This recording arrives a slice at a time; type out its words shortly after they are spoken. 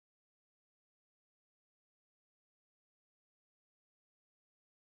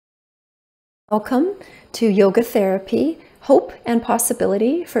Welcome to Yoga Therapy, Hope and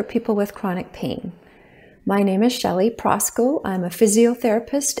Possibility for People with Chronic Pain. My name is Shelly Prosko. I'm a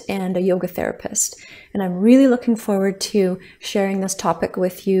physiotherapist and a yoga therapist, and I'm really looking forward to sharing this topic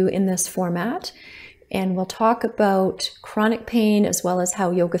with you in this format. And we'll talk about chronic pain as well as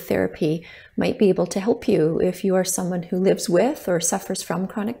how yoga therapy might be able to help you if you are someone who lives with or suffers from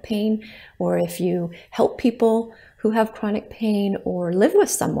chronic pain, or if you help people who have chronic pain or live with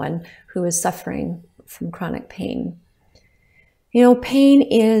someone who is suffering from chronic pain. You know, pain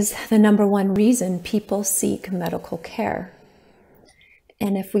is the number one reason people seek medical care.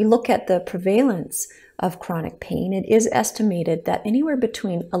 And if we look at the prevalence of chronic pain, it is estimated that anywhere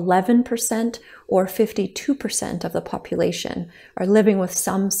between 11% or 52% of the population are living with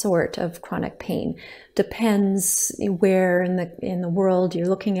some sort of chronic pain. Depends where in the world you're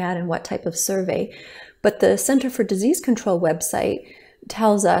looking at and what type of survey. But the Center for Disease Control website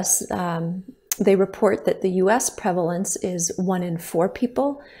tells us, they report that the US prevalence is 1 in 4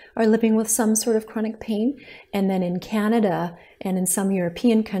 people are living with some sort of chronic pain. And then in Canada and in some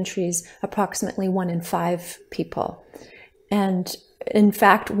European countries, approximately 1 in 5 people. And in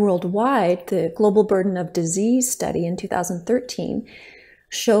fact, worldwide, the Global Burden of Disease study in 2013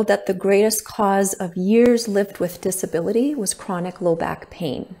 showed that the greatest cause of years lived with disability was chronic low back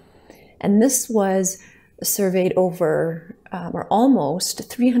pain. And this was surveyed over or almost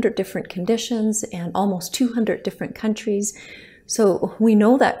 300 different conditions and almost 200 different countries. So we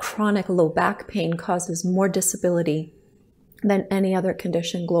know that chronic low back pain causes more disability than any other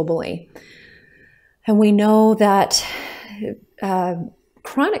condition globally. And we know that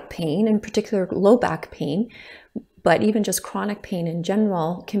chronic pain, in particular low back pain, but even just chronic pain in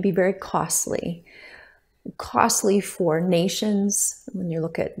general, can be very costly. Costly for nations when you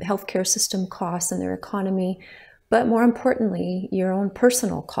look at the healthcare system costs and their economy, but more importantly, your own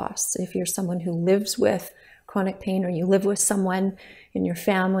personal costs. If you're someone who lives with chronic pain, or you live with someone in your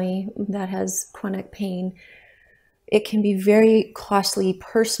family that has chronic pain, it can be very costly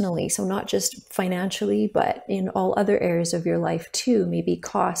personally. So not just financially, but in all other areas of your life too. Maybe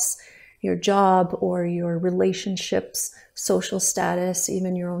costs your job or your relationships, social status,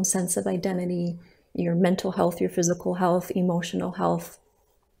 even your own sense of identity, your mental health, your physical health, emotional health.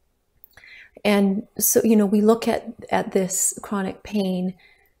 And so, you know, we look at this chronic pain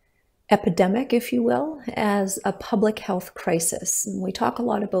epidemic, if you will, as a public health crisis. And we talk a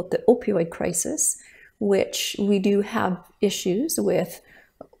lot about the opioid crisis, which we do have issues with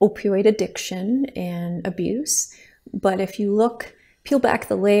opioid addiction and abuse. But if you peel back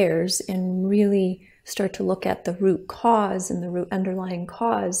the layers and really start to look at the root cause and the root underlying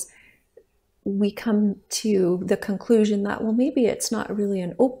cause, we come to the conclusion that, well, maybe it's not really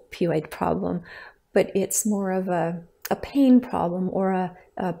an opioid problem, but it's more of a pain problem or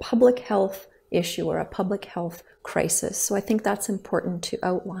a public health issue or a public health crisis. So I think that's important to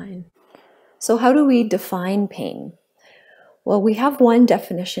outline. So how do we define pain? Well, we have one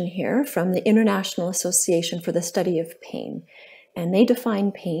definition here from the International Association for the Study of Pain, and they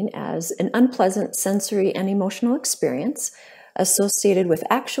define pain as an unpleasant sensory and emotional experience associated with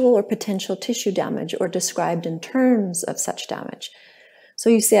actual or potential tissue damage or described in terms of such damage. So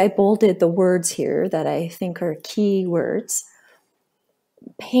you see, I bolded the words here that I think are key words.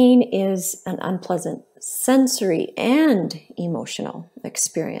 Pain is an unpleasant sensory and emotional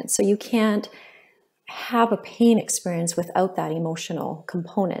experience. So you can't have a pain experience without that emotional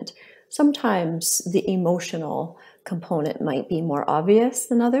component. Sometimes the emotional component might be more obvious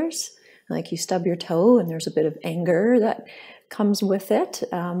than others. Like you stub your toe and there's a bit of anger that comes with it,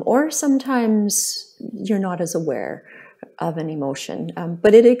 or sometimes you're not as aware of an emotion,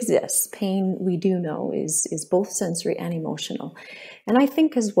 but it exists. Pain, we do know, is both sensory and emotional. And I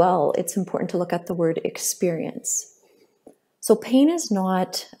think as well, it's important to look at the word experience. So pain is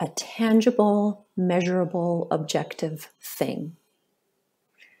not a tangible, measurable, objective thing.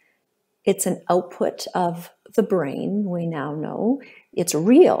 It's an output of the brain, we now know. It's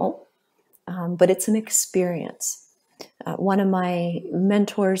real, but it's an experience. One of my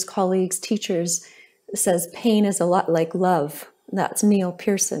mentors, colleagues, teachers says pain is a lot like love. That's Neil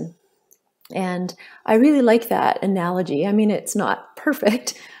Pearson. And I really like that analogy. I mean, it's not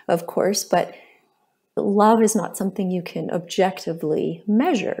perfect, of course, but love is not something you can objectively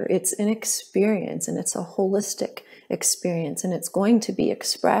measure. It's an experience, and it's a holistic experience, and it's going to be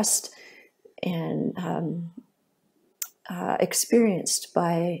expressed and experienced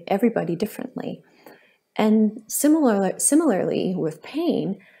by everybody differently. And similarly with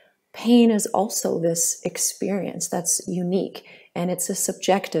pain, pain is also this experience that's unique, and it's a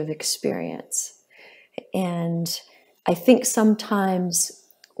subjective experience. And I think sometimes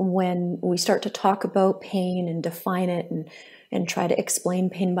when we start to talk about pain and define it and try to explain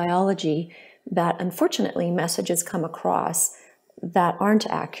pain biology, that unfortunately messages come across that aren't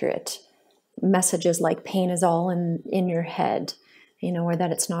accurate. Messages like pain is all in your head, or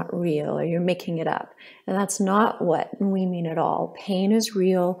that it's not real, or you're making it up. And that's not what we mean at all. Pain is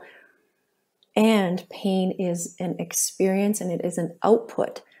real, and pain is an experience, and it is an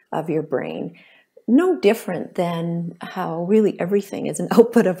output of your brain. No different than how really everything is an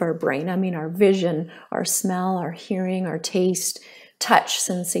output of our brain. I mean, our vision, our smell, our hearing, our taste, touch,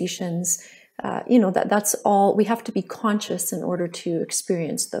 sensations, that's all. We have to be conscious in order to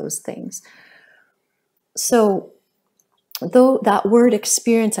experience those things. So though that word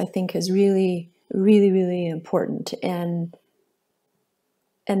experience, I think, is really, really, really important. And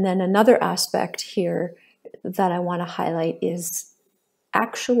then another aspect here that I want to highlight is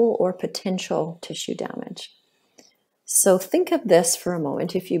actual or potential tissue damage. So think of this for a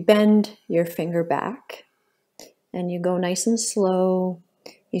moment. If you bend your finger back and you go nice and slow,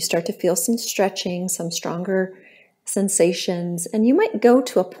 you start to feel some stretching, some stronger sensations, and you might go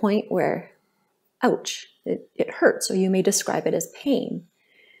to a point where, ouch, it hurts, or you may describe it as pain.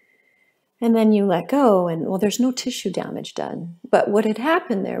 And then you let go, and well, there's no tissue damage done. But what had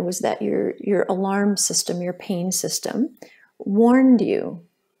happened there was that your alarm system, your pain system, warned you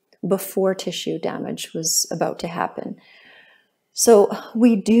before tissue damage was about to happen. So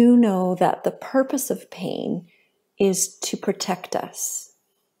we do know that the purpose of pain is to protect us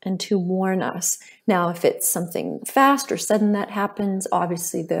and to warn us. Now, if it's something fast or sudden that happens,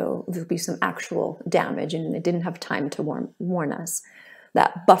 obviously there'll be some actual damage, and it didn't have time to warn us.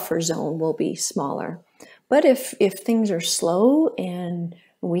 That buffer zone will be smaller. But if things are slow and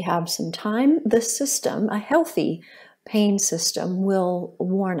we have some time, the system, a healthy pain system, will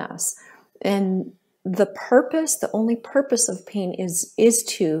warn us. And the only purpose of pain is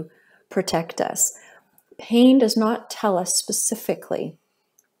to protect us. Pain does not tell us specifically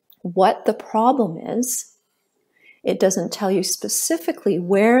what the problem is. It doesn't tell you specifically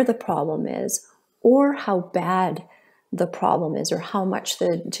where the problem is or how bad the problem is, or how much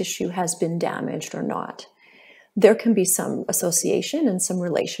the tissue has been damaged or not. There can be some association and some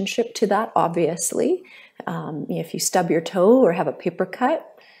relationship to that, obviously. If you stub your toe or have a paper cut,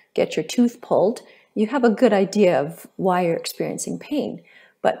 get your tooth pulled, you have a good idea of why you're experiencing pain.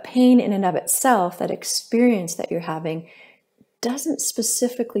 But pain in and of itself, that experience that you're having, doesn't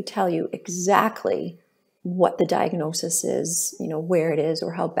specifically tell you exactly what the diagnosis is, where it is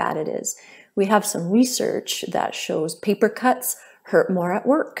or how bad it is. We have some research that shows paper cuts hurt more at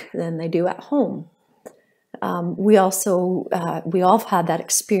work than they do at home. We all have had that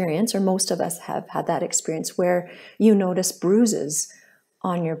experience, or most of us have had that experience, where you notice bruises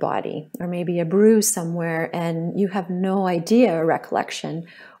on your body, or maybe a bruise somewhere, and you have no idea or recollection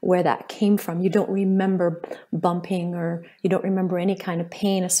where that came from. You don't remember bumping, or you don't remember any kind of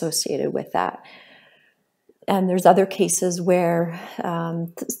pain associated with that. And there's other cases where,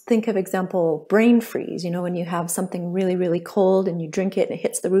 think of example, brain freeze, when you have something really, really cold and you drink it and it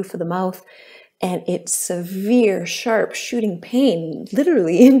hits the roof of the mouth, and it's severe, sharp, shooting pain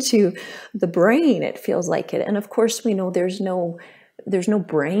literally into the brain, it feels like it. And of course, we know there's no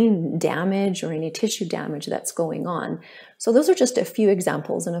brain damage or any tissue damage that's going on. So those are just a few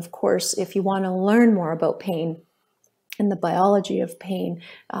examples. And of course, if you want to learn more about pain and the biology of pain,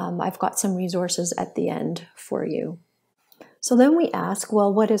 I've got some resources at the end for you. So then we ask,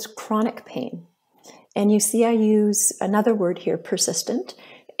 well, what is chronic pain? And you see I use another word here, persistent,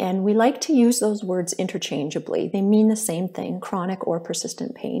 and we like to use those words interchangeably. They mean the same thing, chronic or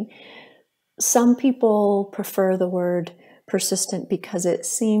persistent pain. Some people prefer the word persistent because it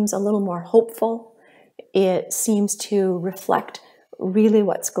seems a little more hopeful. It seems to reflect really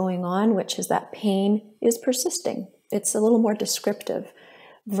what's going on, which is that pain is persisting. It's a little more descriptive,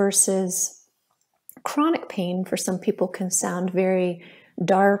 versus chronic pain for some people can sound very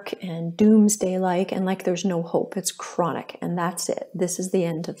dark and doomsday-like, and like there's no hope. It's chronic, and that's it. This is the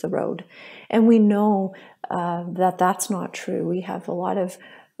end of the road. And we know that that's not true. We have a lot of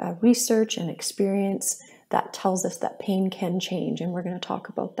research and experience that tells us that pain can change, and we're going to talk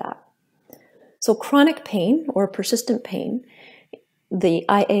about that. So chronic pain or persistent pain, the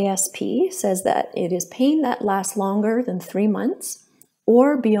IASP says that it is pain that lasts longer than 3 months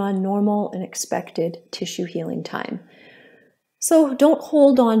or beyond normal and expected tissue healing time. So don't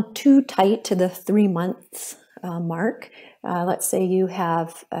hold on too tight to the 3 months mark. Let's say you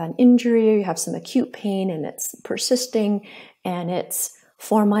have an injury, or you have some acute pain and it's persisting and it's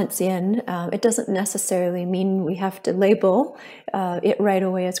 4 months in. It doesn't necessarily mean we have to label it right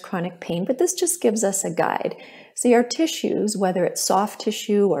away as chronic pain, but this just gives us a guide. See, our tissues, whether it's soft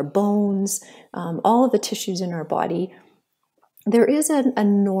tissue or bones, all of the tissues in our body, there is a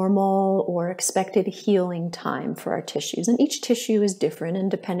normal or expected healing time for our tissues, and each tissue is different and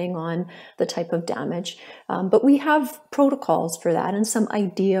depending on the type of damage. But we have protocols for that and some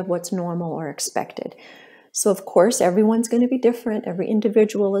idea of what's normal or expected. So of course, everyone's going to be different. Every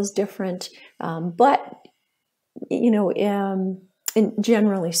individual is different. But,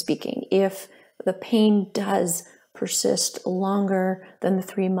 generally speaking, if the pain does persist longer than the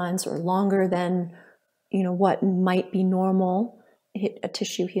 3 months or longer than what might be normal, a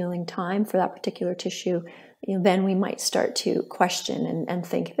tissue healing time for that particular tissue, then we might start to question and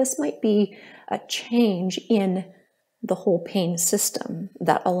think this might be a change in the whole pain system,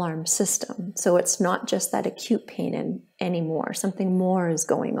 that alarm system. So it's not just that acute pain anymore. Something more is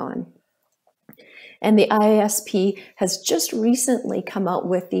going on. And the IASP has just recently come out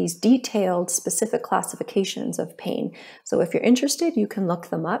with these detailed, specific classifications of pain. So if you're interested, you can look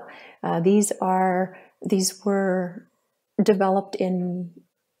them up. These were developed in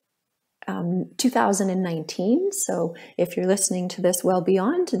 2019. So if you're listening to this well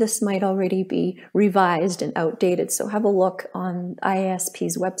beyond, this might already be revised and outdated. So have a look on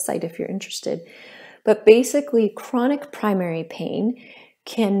IASP's website if you're interested. But basically, chronic primary pain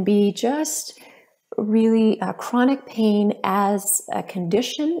can be just really chronic pain as a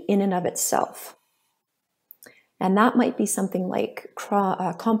condition in and of itself. And that might be something like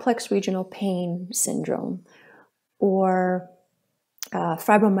complex regional pain syndrome, or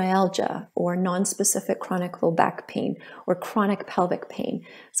fibromyalgia, or nonspecific chronic low back pain, or chronic pelvic pain.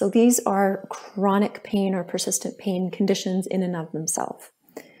 So these are chronic pain or persistent pain conditions in and of themselves.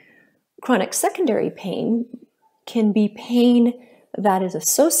 Chronic secondary pain can be pain that is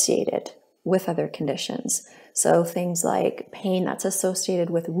associated with other conditions. So things like pain that's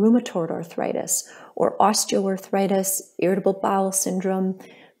associated with rheumatoid arthritis or osteoarthritis, irritable bowel syndrome,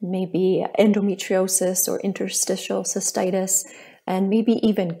 maybe endometriosis or interstitial cystitis, and maybe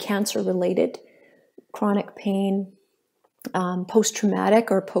even cancer-related chronic pain, post-traumatic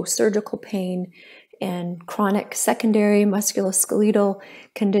or post-surgical pain, and chronic secondary musculoskeletal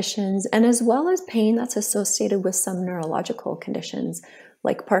conditions, and as well as pain that's associated with some neurological conditions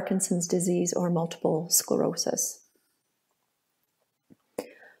like Parkinson's disease or multiple sclerosis.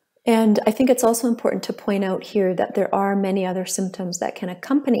 And I think it's also important to point out here that there are many other symptoms that can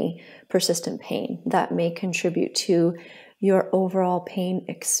accompany persistent pain that may contribute to your overall pain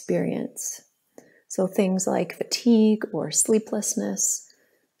experience. So things like fatigue or sleeplessness.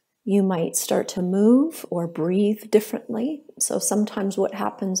 You might start to move or breathe differently. So sometimes what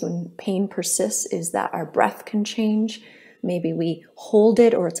happens when pain persists is that our breath can change. Maybe we hold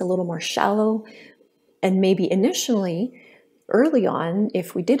it or it's a little more shallow. And maybe initially, early on,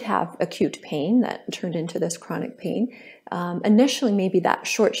 if we did have acute pain that turned into this chronic pain, initially maybe that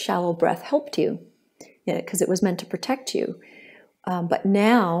short, shallow breath helped you because it was meant to protect you. But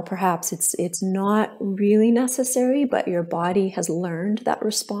now perhaps it's not really necessary, but your body has learned that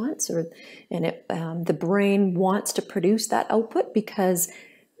response, and the brain wants to produce that output because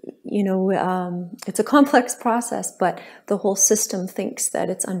it's a complex process, but the whole system thinks that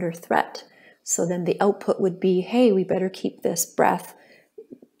it's under threat. So then the output would be, hey, we better keep this breath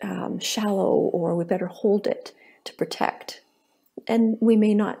shallow, or we better hold it to protect. And we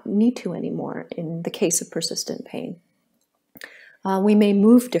may not need to anymore in the case of persistent pain. We may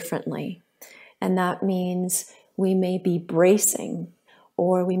move differently, and that means we may be bracing,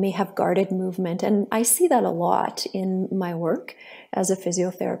 or we may have guarded movement. And I see that a lot in my work as a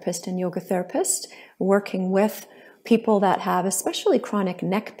physiotherapist and yoga therapist, working with people that have especially chronic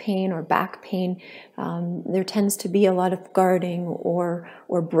neck pain or back pain. There tends to be a lot of guarding or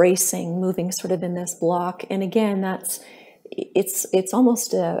bracing, moving sort of in this block. And again, it's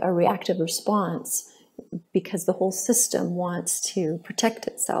almost a reactive response, because the whole system wants to protect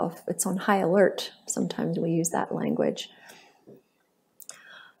itself. It's on high alert. Sometimes we use that language.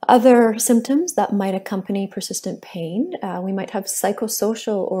 Other symptoms that might accompany persistent pain, we might have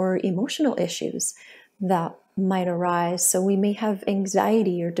psychosocial or emotional issues that might arise. So we may have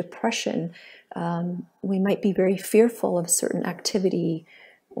anxiety or depression. We might be very fearful of certain activity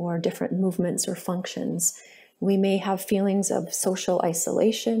or different movements or functions. We may have feelings of social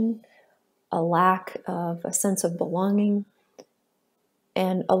isolation, a lack of a sense of belonging.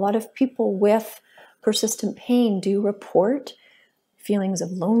 And a lot of people with persistent pain do report feelings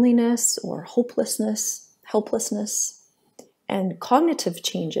of loneliness or hopelessness, helplessness. And cognitive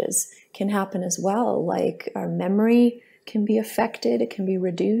changes can happen as well, like our memory can be affected, it can be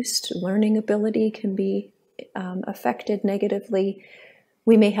reduced, learning ability can be affected negatively.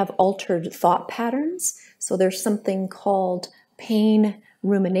 We may have altered thought patterns. So there's something called pain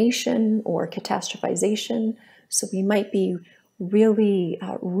rumination or catastrophization. So we might be really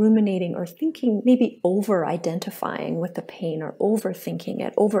ruminating or thinking, maybe over-identifying with the pain or overthinking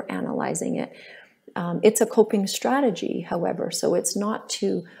it, over-analyzing it. It's a coping strategy, however, so it's not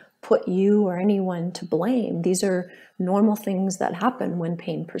to put you or anyone to blame. These are normal things that happen when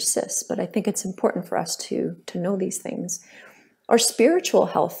pain persists, but I think it's important for us to know these things. Our spiritual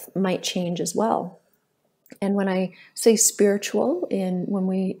health might change as well. And when I say spiritual, when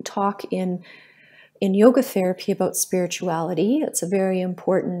we talk in yoga therapy about spirituality, it's a very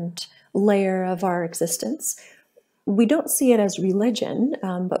important layer of our existence. We don't see it as religion,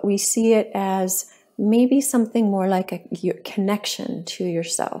 but we see it as maybe something more like your connection to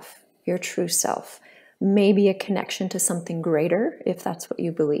yourself, your true self, maybe a connection to something greater, if that's what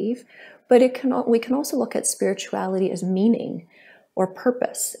you believe. But we can also look at spirituality as meaning or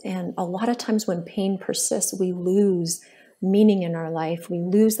purpose. And a lot of times when pain persists, we lose meaning in our life. We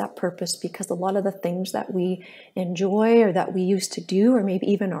lose that purpose because a lot of the things that we enjoy or that we used to do, or maybe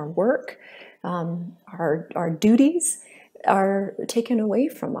even our work, our duties, are taken away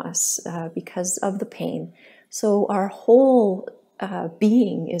from us because of the pain. So our whole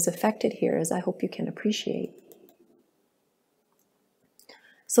being is affected here, as I hope you can appreciate.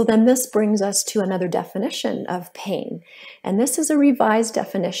 So then this brings us to another definition of pain. And this is a revised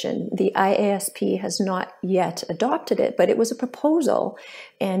definition. The IASP has not yet adopted it, but it was a proposal.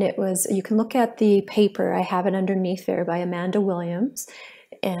 And you can look at the paper, I have it underneath there, by Amanda Williams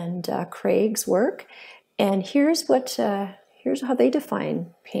and Craig's work. And here's how they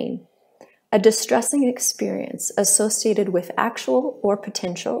define pain. A distressing experience associated with actual or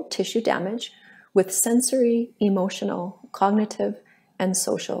potential tissue damage with sensory, emotional, cognitive, and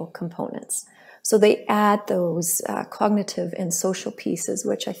social components. So they add those cognitive and social pieces,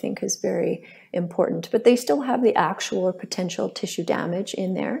 which I think is very important, but they still have the actual or potential tissue damage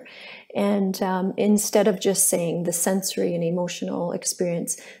in there. And instead of just saying the sensory and emotional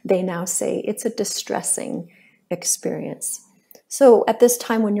experience, they now say it's a distressing experience. So at this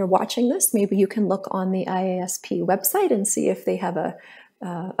time when you're watching this, maybe you can look on the IASP website and see if they have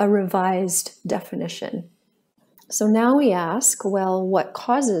a revised definition. So now we ask, well, what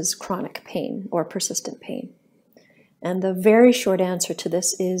causes chronic pain or persistent pain? And the very short answer to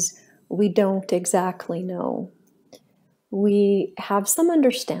this is we don't exactly know. We have some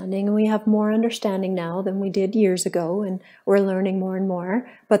understanding, and we have more understanding now than we did years ago, and we're learning more and more,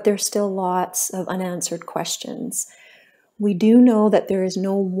 but there's still lots of unanswered questions. We do know that there is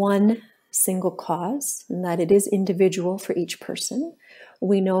no one single cause and that it is individual for each person.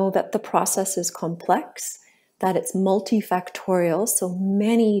 We know that the process is complex, that it's multifactorial, so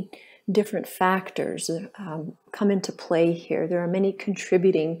many different factors come into play here. There are many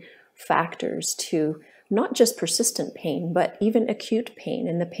contributing factors to not just persistent pain, but even acute pain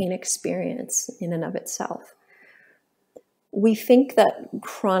and the pain experience in and of itself. We think that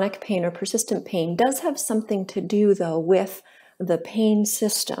chronic pain or persistent pain does have something to do, though, with the pain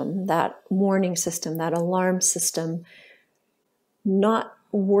system, that warning system, that alarm system, not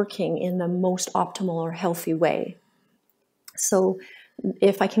working in the most optimal or healthy way. So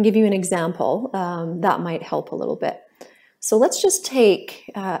if I can give you an example, that might help a little bit. So let's just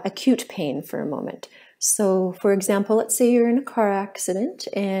take acute pain for a moment. So for example, let's say you're in a car accident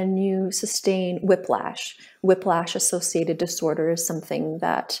and you sustain whiplash. Whiplash-associated disorder is something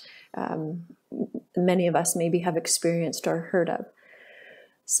that many of us maybe have experienced or heard of.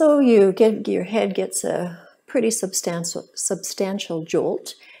 So your head gets a pretty substantial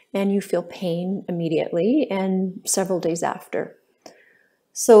jolt, and you feel pain immediately and several days after.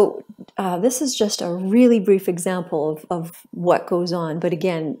 So this is just a really brief example of what goes on. But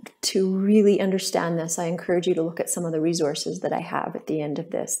again, to really understand this, I encourage you to look at some of the resources that I have at the end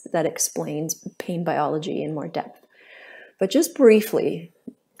of this that explains pain biology in more depth. But just briefly,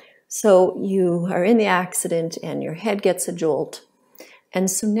 so you are in the accident and your head gets a jolt. And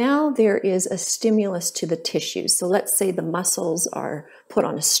so now there is a stimulus to the tissues. So let's say the muscles are put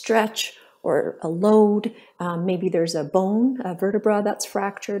on a stretch or a load. Maybe there's a bone, a vertebra that's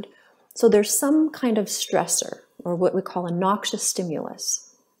fractured. So there's some kind of stressor, or what we call a noxious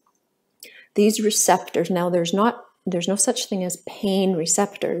stimulus. These receptors, now there's no such thing as pain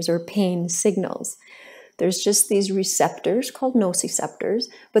receptors or pain signals. There's just these receptors called nociceptors,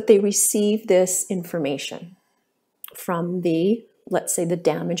 but they receive this information from let's say the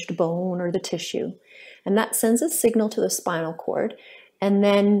damaged bone or the tissue. And that sends a signal to the spinal cord. And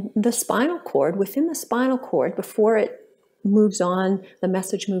then the spinal cord, within the spinal cord, before it moves on, the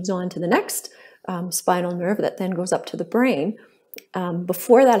message moves on to the next spinal nerve that then goes up to the brain.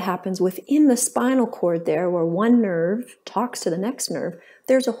 before that happens, within the spinal cord there, where one nerve talks to the next nerve,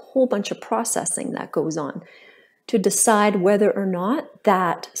 there's a whole bunch of processing that goes on to decide whether or not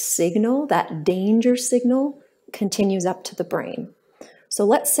that signal, that danger signal, continues up to the brain. So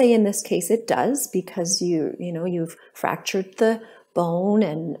let's say in this case it does, because you've fractured the bone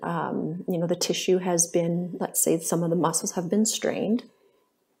and the tissue has been, let's say some of the muscles have been strained.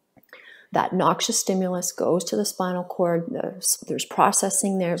 That noxious stimulus goes to the spinal cord. There's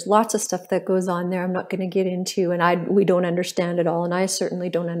processing. There's lots of stuff that goes on there I'm not going to get into, and we don't understand it all, and I certainly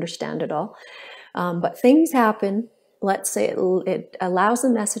don't understand it all. But things happen. Let's say it allows the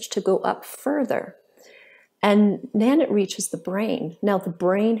message to go up further, and then it reaches the brain. Now the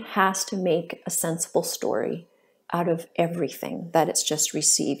brain has to make a sensible story out of everything that it's just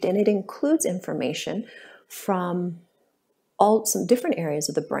received, and it includes information from some different areas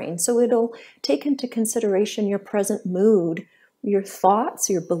of the brain. So it'll take into consideration your present mood, your thoughts,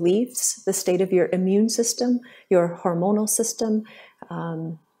 your beliefs, the state of your immune system, your hormonal system,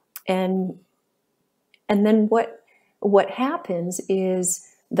 and then what happens is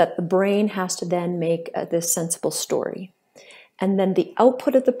that the brain has to then make this sensible story. And then the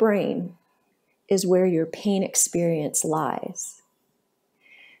output of the brain is where your pain experience lies.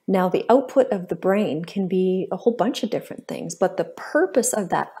 Now, the output of the brain can be a whole bunch of different things, but the purpose of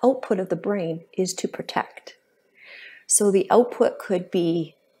that output of the brain is to protect. So the output could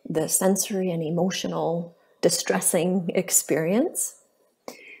be the sensory and emotional distressing experience.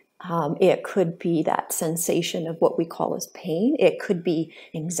 It could be that sensation of what we call as pain. It could be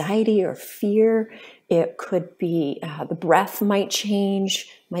anxiety or fear. It could be the breath might change.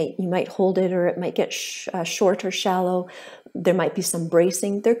 You might hold it, or it might get short or shallow. There might be some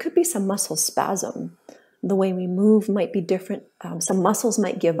bracing. There could be some muscle spasm. The way we move might be different. Some muscles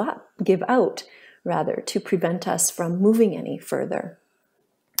might give out rather, to prevent us from moving any further.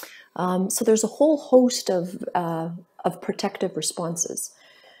 So there's a whole host of protective responses.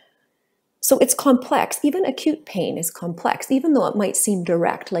 So it's complex. Even acute pain is complex, even though it might seem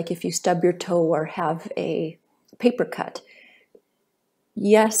direct, like if you stub your toe or have a paper cut.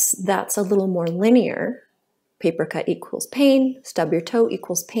 Yes, that's a little more linear. Paper cut equals pain, stub your toe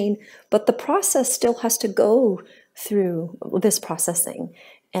equals pain, but the process still has to go through this processing,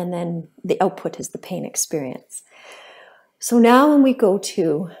 and then the output is the pain experience. So now when we go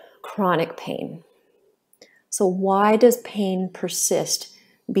to chronic pain, so why does pain persist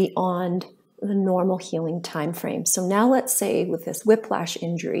beyond the normal healing time frame? So now let's say with this whiplash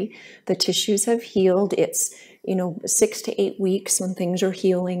injury, the tissues have healed. It's 6 to 8 weeks when things are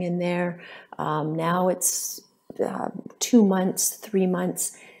healing in there. Now it's 2 months, 3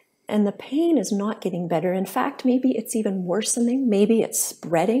 months, and the pain is not getting better. In fact, maybe it's even worsening. Maybe it's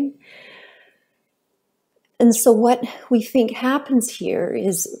spreading. And so what we think happens here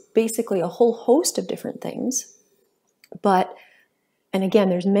is basically a whole host of different things. And again,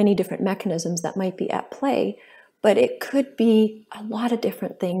 there's many different mechanisms that might be at play, but it could be a lot of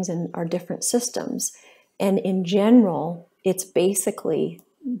different things in our different systems. And in general, it's basically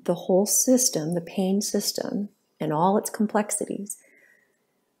the whole system, the pain system, and all its complexities,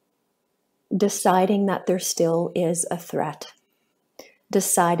 deciding that there still is a threat,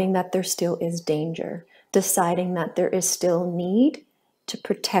 deciding that there still is danger, deciding that there is still need to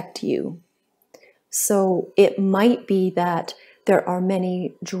protect you. So it might be that there are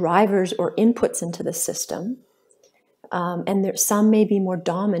many drivers or inputs into the system, and some may be more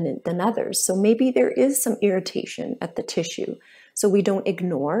dominant than others. So maybe there is some irritation at the tissue. So we don't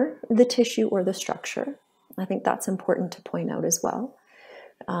ignore the tissue or the structure. I think that's important to point out as well.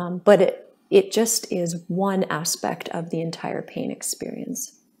 But it just is one aspect of the entire pain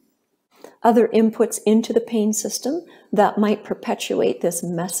experience. Other inputs into the pain system that might perpetuate this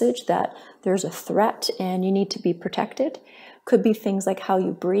message that there's a threat and you need to be protected could be things like how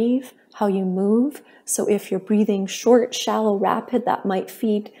you breathe, how you move. So if you're breathing short, shallow, rapid, that might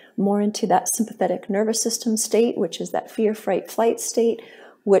feed more into that sympathetic nervous system state, which is that fear, fright, flight state,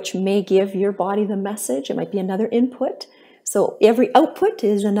 which may give your body the message. It might be another input. So every output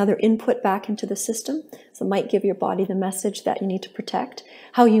is another input back into the system. So it might give your body the message that you need to protect.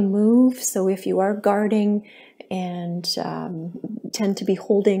 How you move. So if you are guarding and tend to be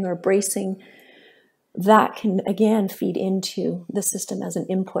holding or bracing, that can again feed into the system as an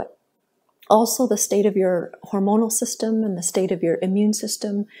input. Also the state of your hormonal system and the state of your immune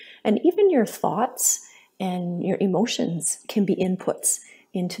system, and even your thoughts and your emotions can be inputs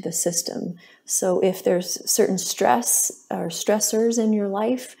into the system. So if there's certain stress or stressors in your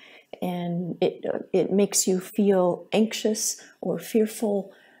life and it makes you feel anxious or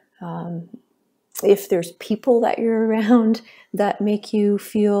fearful, if there's people that you're around that make you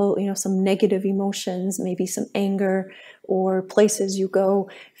feel, some negative emotions, maybe some anger, or places you go.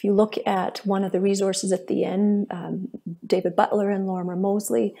 If you look at one of the resources at the end, David Butler and Lorimer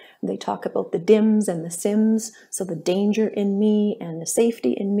Mosley, they talk about the DIMS and the SIMS, so the danger in me and the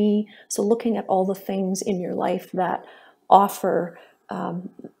safety in me. So looking at all the things in your life that offer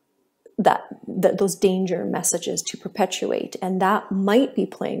those danger messages to perpetuate, and that might be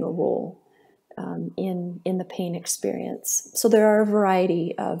playing a role in the pain experience. So there are a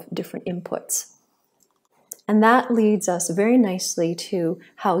variety of different inputs. And that leads us very nicely to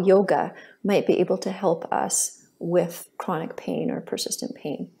how yoga might be able to help us with chronic pain or persistent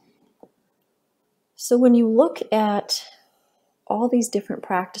pain. So when you look at all these different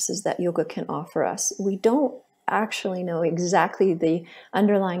practices that yoga can offer us, we don't actually know exactly the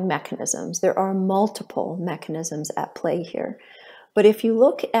underlying mechanisms. There are multiple mechanisms at play here. But if you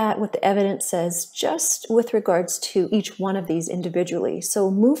look at what the evidence says just with regards to each one of these individually,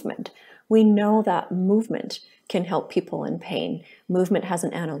 so movement, we know that movement can help people in pain. Movement has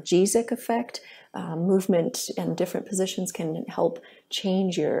an analgesic effect. Movement in different positions can help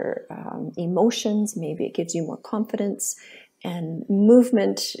change your emotions. Maybe it gives you more confidence. And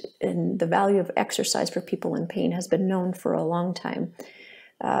movement and the value of exercise for people in pain has been known for a long time.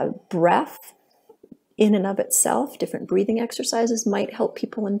 Breath, in and of itself, different breathing exercises might help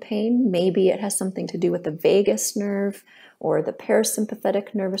people in pain. Maybe it has something to do with the vagus nerve or the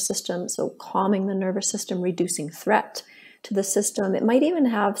parasympathetic nervous system, so calming the nervous system, reducing threat to the system. It might even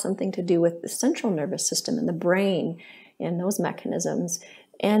have something to do with the central nervous system and the brain and those mechanisms.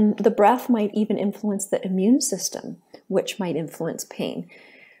 And the breath might even influence the immune system, which might influence pain.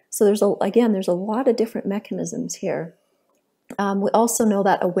 So there's a lot of different mechanisms here. We also know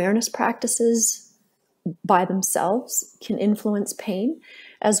that awareness practices by themselves can influence pain,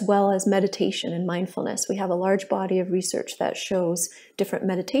 as well as meditation and mindfulness. We have a large body of research that shows different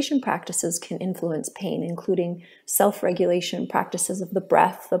meditation practices can influence pain, including self-regulation practices of the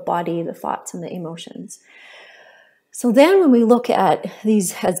breath, the body, the thoughts, and the emotions. So then when we look at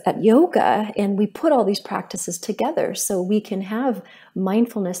these at yoga and we put all these practices together, so we can have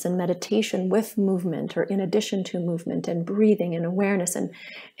mindfulness and meditation with movement or in addition to movement, and breathing and awareness,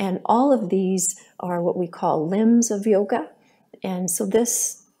 and all of these are what we call limbs of yoga. And so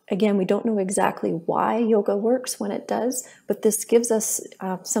this, again, we don't know exactly why yoga works when it does, but this gives us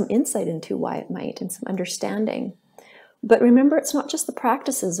some insight into why it might and some understanding. But remember, it's not just the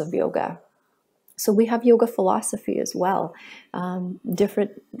practices of yoga. So we have yoga philosophy as well.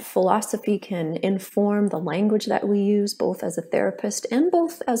 Different philosophy can inform the language that we use, both as a therapist and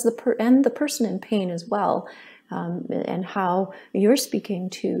both as the person in pain as well, and how you're speaking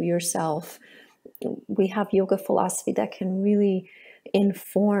to yourself. We have yoga philosophy that can really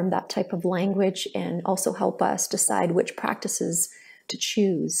inform that type of language and also help us decide which practices to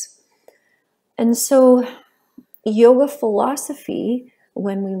choose. And so yoga philosophy,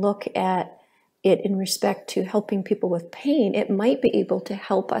 when we look at it in respect to helping people with pain, it might be able to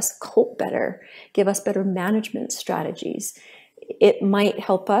help us cope better, give us better management strategies. It might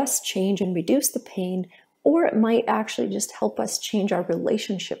help us change and reduce the pain, or it might actually just help us change our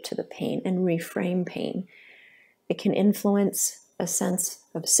relationship to the pain and reframe pain. It can influence a sense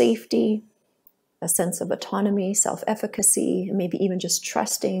of safety, a sense of autonomy, self-efficacy, maybe even just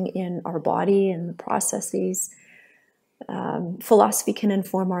trusting in our body and the processes. Philosophy can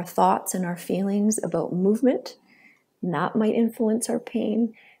inform our thoughts and our feelings about movement, and that might influence our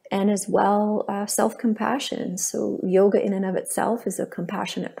pain, and as well self-compassion. So yoga in and of itself is a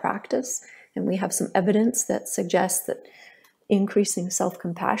compassionate practice, and we have some evidence that suggests that increasing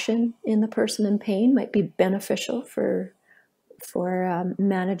self-compassion in the person in pain might be beneficial for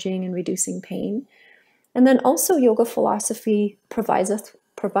managing and reducing pain. And then also yoga philosophy provides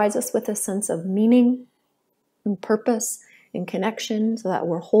us with a sense of meaning and purpose and connection, so that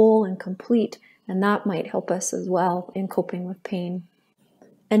we're whole and complete, and that might help us as well in coping with pain.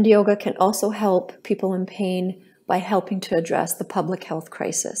 And yoga can also help people in pain by helping to address the public health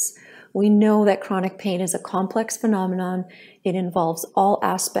crisis. We know that chronic pain is a complex phenomenon. It involves all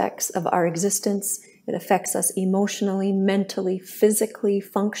aspects of our existence. It affects us emotionally, mentally, physically,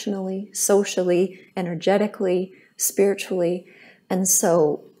 functionally, socially, energetically, spiritually. And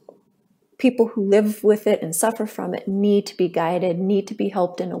so people who live with it and suffer from it need to be guided, need to be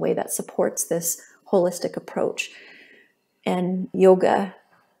helped in a way that supports this holistic approach. And yoga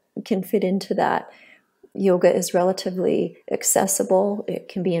can fit into that. Yoga is relatively accessible. It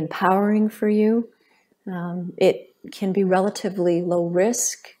can be empowering for you. It can be relatively low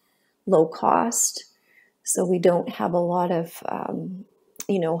risk, low cost. So we don't have a lot of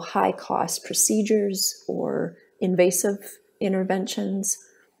high cost procedures or invasive interventions.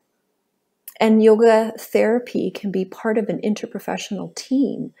 And yoga therapy can be part of an interprofessional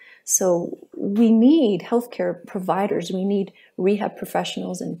team. So we need healthcare providers, we need rehab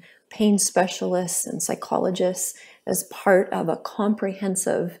professionals and pain specialists and psychologists as part of a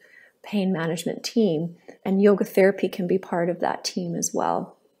comprehensive pain management team. And yoga therapy can be part of that team as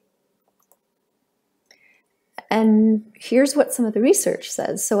well. And here's what some of the research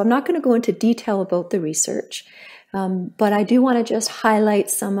says. So I'm not going to go into detail about the research, but I do want to just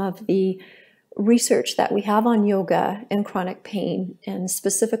highlight some of the research that we have on yoga and chronic pain, and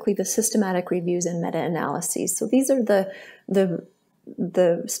specifically the systematic reviews and meta-analyses. So these are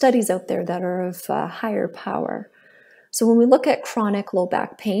the studies out there that are of higher power. So when we look at chronic low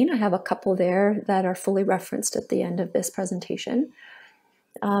back pain, I have a couple there that are fully referenced at the end of this presentation.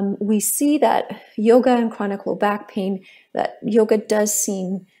 We see that yoga and chronic low back pain, that yoga does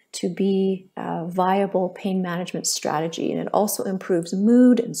seem to be a viable pain management strategy, and it also improves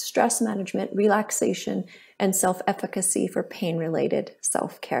mood and stress management, relaxation, and self-efficacy for pain-related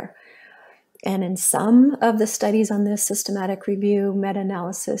self-care. And in some of the studies on this systematic review,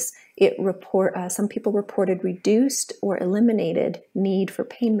 meta-analysis, some people reported reduced or eliminated need for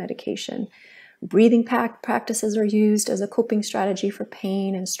pain medication. Breathing practices are used as a coping strategy for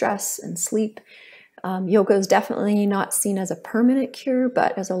pain and stress and sleep. Yoga is definitely not seen as a permanent cure,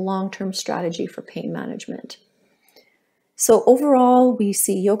 but as a long-term strategy for pain management. So overall, we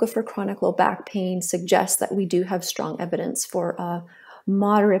see yoga for chronic low back pain suggests that we do have strong evidence for a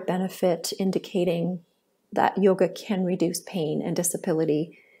moderate benefit, indicating that yoga can reduce pain and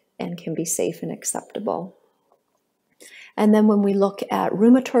disability and can be safe and acceptable. And then when we look at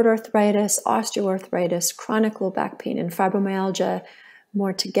rheumatoid arthritis, osteoarthritis, chronic low back pain, and fibromyalgia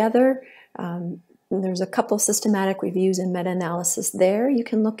more together, there's a couple systematic reviews and meta-analysis there you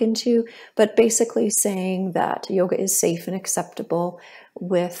can look into, but basically saying that yoga is safe and acceptable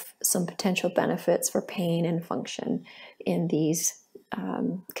with some potential benefits for pain and function in these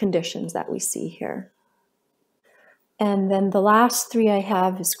conditions that we see here. And then the last three I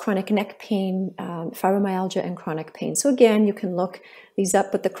have is chronic neck pain, fibromyalgia, and chronic pain. So again, you can look these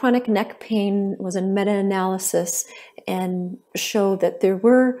up, but the chronic neck pain was a meta-analysis and showed that there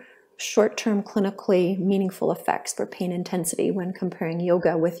were short-term clinically meaningful effects for pain intensity when comparing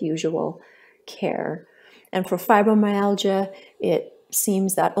yoga with usual care. And for fibromyalgia, it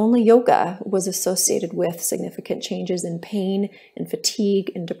seems that only yoga was associated with significant changes in pain and fatigue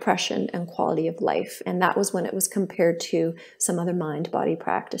and depression and quality of life. And that was when it was compared to some other mind-body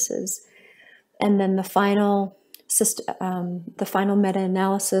practices. And then the final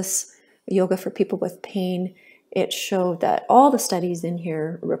meta-analysis, yoga for people with pain, it showed that all the studies in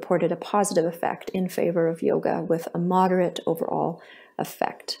here reported a positive effect in favor of yoga with a moderate overall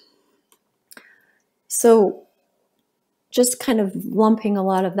effect. So just kind of lumping a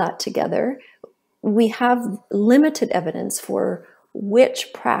lot of that together, we have limited evidence for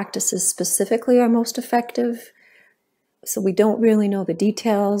which practices specifically are most effective. So we don't really know the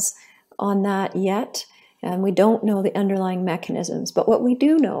details on that yet, and we don't know the underlying mechanisms. But what we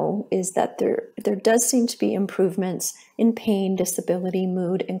do know is that there does seem to be improvements in pain, disability,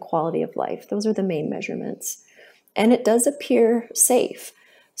 mood, and quality of life. Those are the main measurements. And it does appear safe.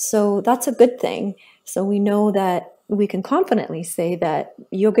 So that's a good thing. So we know that we can confidently say that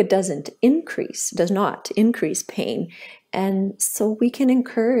yoga does not increase pain. And so we can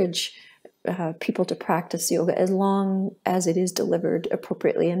encourage people to practice yoga as long as it is delivered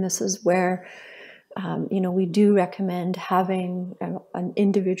appropriately. And this is where we do recommend having an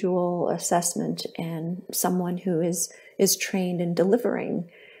individual assessment and someone who is trained in delivering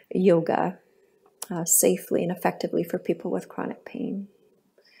yoga safely and effectively for people with chronic pain.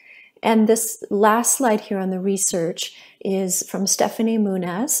 And this last slide here on the research is from Stephanie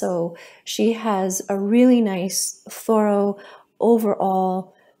Munaz. So she has a really nice, thorough,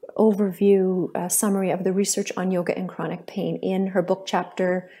 overall overview summary of the research on yoga and chronic pain in her book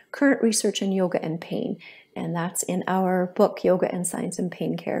chapter, Current Research in Yoga and Pain. And that's in our book, Yoga and Science in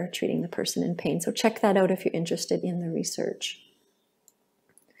Pain Care, Treating the Person in Pain. So check that out if you're interested in the research.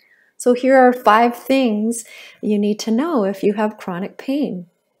 So here are 5 things you need to know if you have chronic pain.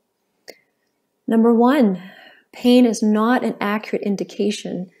 Number 1, pain is not an accurate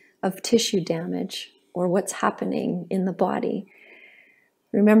indication of tissue damage or what's happening in the body.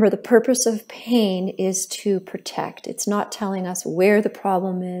 Remember, the purpose of pain is to protect. It's not telling us where the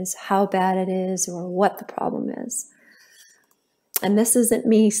problem is, how bad it is, or what the problem is. And this isn't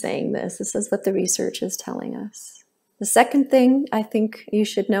me saying this. This is what the research is telling us. The second thing I think you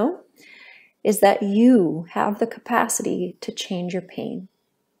should know is that you have the capacity to change your pain.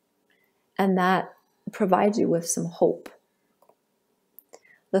 and that provides you with some hope.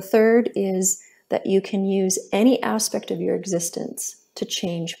 The third is that you can use any aspect of your existence to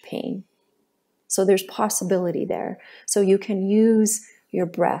change pain. So there's possibility there. So you can use your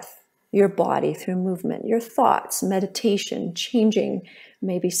breath, your body through movement, your thoughts, meditation, changing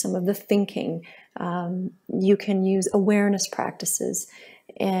maybe some of the thinking. You can use awareness practices,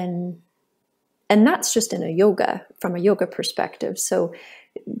 and that's just in a yoga, from a yoga perspective. So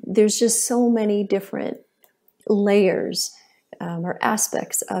there's just so many different layers or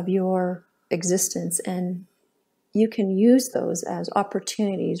aspects of your existence, and you can use those as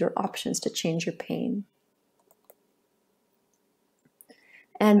opportunities or options to change your pain.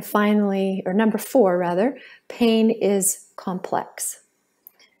 And finally, or number 4 rather, pain is complex.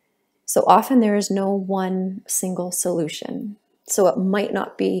 So often there is no one single solution. So it might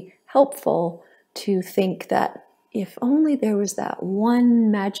not be helpful to think that if only there was that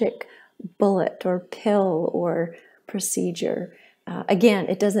one magic bullet or pill or procedure. Again,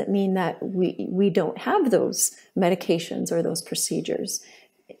 it doesn't mean that we don't have those medications or those procedures.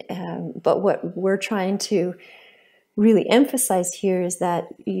 But what we're trying to really emphasize here is that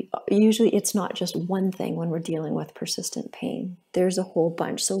usually it's not just one thing when we're dealing with persistent pain. There's a whole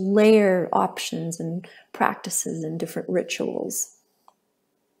bunch. So layer options and practices and different rituals.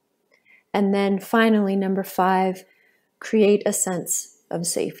 And then finally, number 5, create a sense of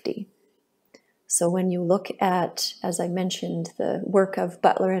safety. So when you look at, as I mentioned, the work of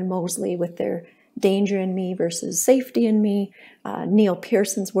Butler and Mosley with their danger in me versus safety in me, Neil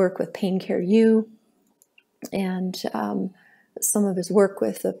Pearson's work with Pain Care U, and some of his work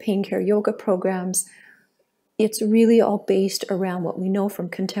with the Pain Care Yoga programs, it's really all based around what we know from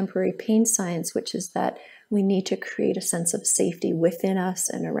contemporary pain science, which is that we need to create a sense of safety within us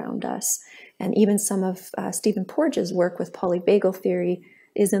and around us. And even some of Stephen Porges' work with polyvagal theory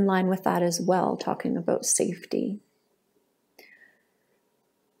is in line with that as well, talking about safety.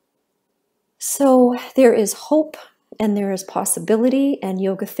 So there is hope and there is possibility, and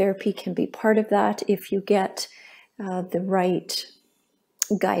yoga therapy can be part of that if you get the right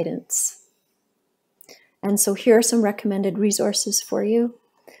guidance. And so here are some recommended resources for you.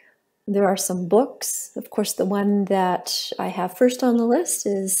 There are some books. Of course, the one that I have first on the list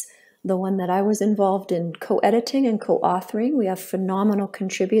is the one that I was involved in co-editing and co-authoring. We have phenomenal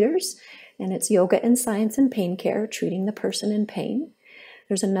contributors, and it's Yoga and Science in Pain Care, Treating the Person in Pain.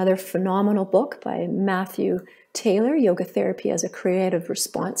 There's another phenomenal book by Matthew Taylor, Yoga Therapy as a Creative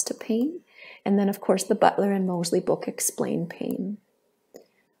Response to Pain. And then, of course, the Butler and Mosley book, Explain Pain.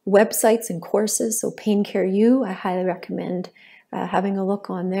 Websites and courses, so Pain Care U, I highly recommend having a look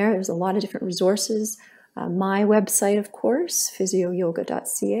on there. There's a lot of different resources. My website, of course,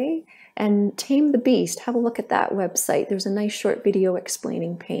 physioyoga.ca, and Tame the Beast. Have a look at that website. There's a nice short video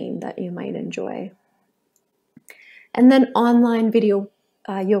explaining pain that you might enjoy. And then online video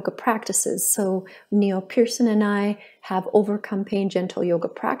yoga practices. So Neil Pearson and I have Overcome Pain Gentle Yoga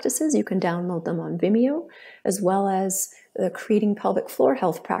Practices. You can download them on Vimeo, as well as the Creating Pelvic Floor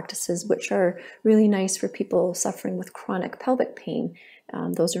Health Practices, which are really nice for people suffering with chronic pelvic pain.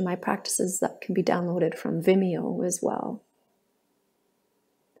 Those are my practices that can be downloaded from Vimeo as well.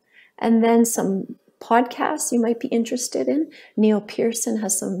 And then some podcasts you might be interested in. Neil Pearson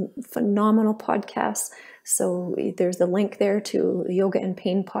has some phenomenal podcasts. So there's the link there to the Yoga and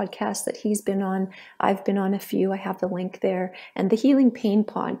Pain podcast that he's been on. I've been on a few. I have the link there. And the Healing Pain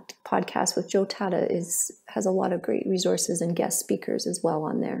podcast with Joe Tata has a lot of great resources and guest speakers as well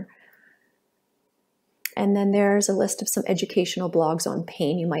on there. And then there's a list of some educational blogs on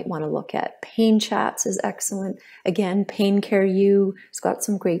pain you might want to look at. Pain Chats is excellent. Again, Pain Care U has got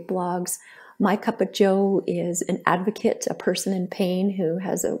some great blogs. My Cup of Joe is an advocate, a person in pain who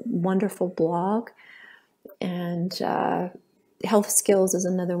has a wonderful blog. And Health Skills is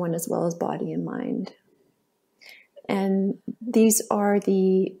another one, as well as Body and Mind. And these are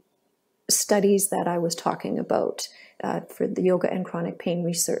the studies that I was talking about for the yoga and chronic pain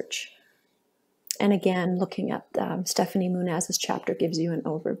research. And again, looking at Stephanie Munaz's chapter gives you an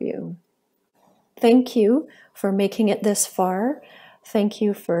overview. Thank you for making it this far. Thank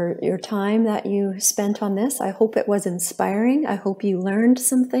you for your time that you spent on this. I hope it was inspiring. I hope you learned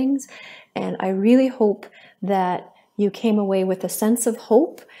some things. And I really hope that you came away with a sense of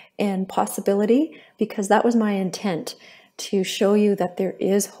hope and possibility, because that was my intent, to show you that there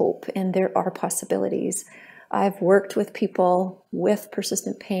is hope and there are possibilities. I've worked with people with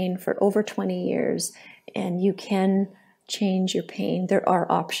persistent pain for over 20 years, and you can change your pain. There are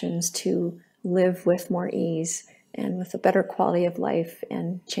options to live with more ease and with a better quality of life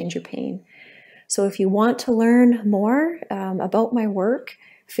and change your pain. So if you want to learn more about my work,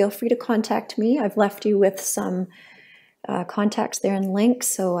 feel free to contact me. I've left you with some contacts there and links.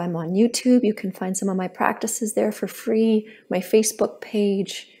 So I'm on YouTube. You can find some of my practices there for free. My Facebook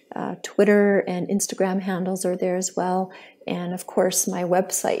page, Twitter and Instagram handles are there as well. And of course, my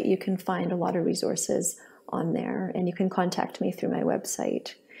website, you can find a lot of resources on there, and you can contact me through my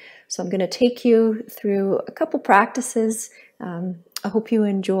website. So I'm going to take you through a couple practices. I hope you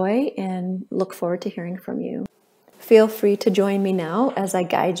enjoy and look forward to hearing from you. Feel free to join me now as I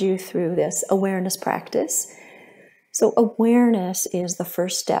guide you through this awareness practice. So awareness is the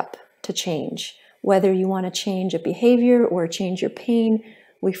first step to change. Whether you want to change a behavior or change your pain,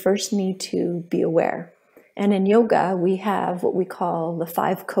 we first need to be aware. And in yoga, we have what we call the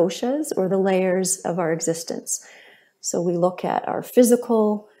 5 koshas, or the layers of our existence. So we look at our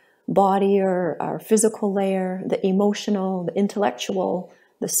physical body, or our physical layer, the emotional, the intellectual,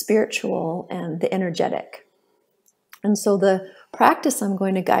 the spiritual, and the energetic. And so the practice I'm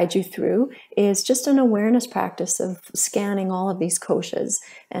going to guide you through is just an awareness practice of scanning all of these koshas.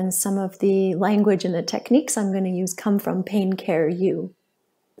 And some of the language and the techniques I'm going to use come from Pain Care U.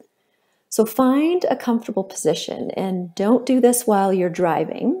 So find a comfortable position, and don't do this while you're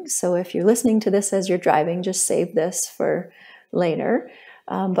driving. So if you're listening to this as you're driving, just save this for later.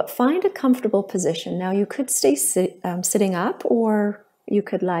 But find a comfortable position. Now you could stay sitting up, or you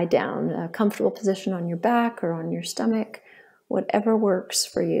could lie down. A comfortable position on your back or on your stomach, whatever works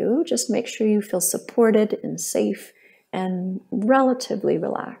for you. Just make sure you feel supported and safe and relatively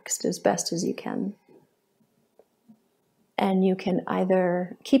relaxed as best as you can. And you can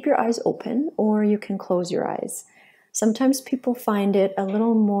either keep your eyes open or you can close your eyes. Sometimes people find it a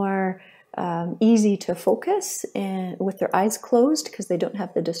little more easy to focus and with their eyes closed because they don't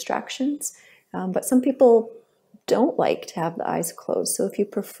have the distractions. But some people don't like to have the eyes closed. So if you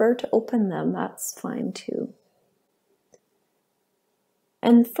prefer to open them, that's fine too.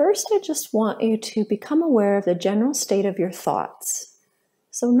 And first, I just want you to become aware of the general state of your thoughts.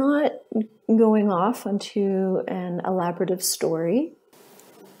 So not going off onto an elaborative story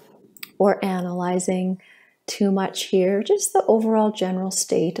or analyzing too much here, just the overall general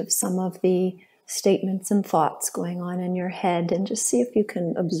state of some of the statements and thoughts going on in your head, and just see if you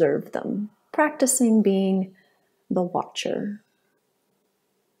can observe them, practicing being the watcher.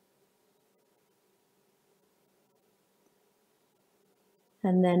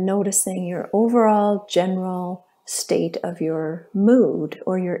 And then noticing your overall general state of your mood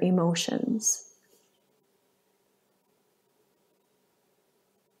or your emotions.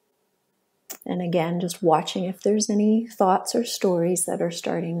 And again, just watching if there's any thoughts or stories that are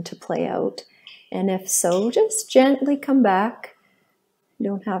starting to play out. And if so, just gently come back. You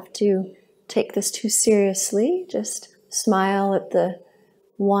don't have to take this too seriously. Just smile at the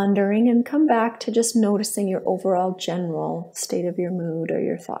wandering and come back to just noticing your overall general state of your mood or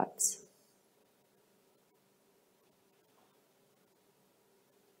your thoughts.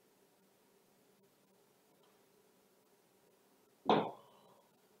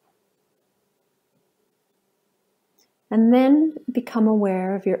 And then become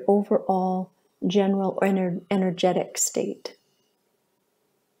aware of your overall general or energetic state.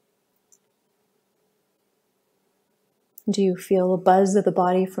 Do you feel a buzz of the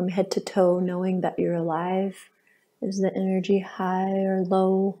body from head to toe, knowing that you're alive? Is the energy high or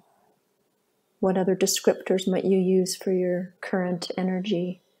low? What other descriptors might you use for your current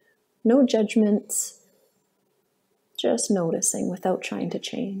energy? No judgments, just noticing without trying to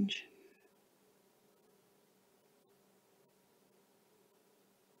change.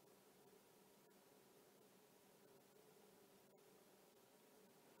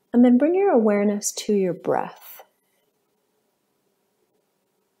 And then bring your awareness to your breath.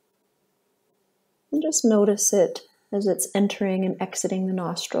 And just notice it as it's entering and exiting the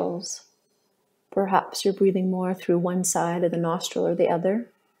nostrils. Perhaps you're breathing more through one side of the nostril or the other.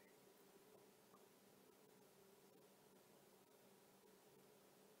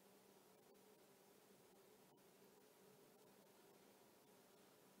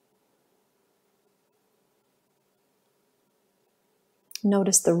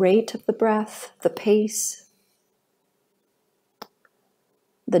 Notice the rate of the breath, the pace,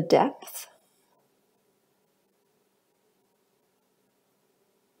 the depth,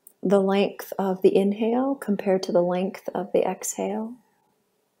 the length of the inhale compared to the length of the exhale.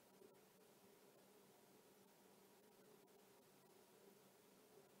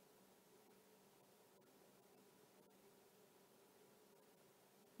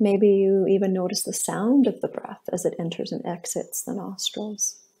 Maybe you even notice the sound of the breath as it enters and exits the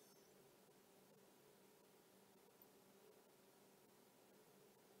nostrils.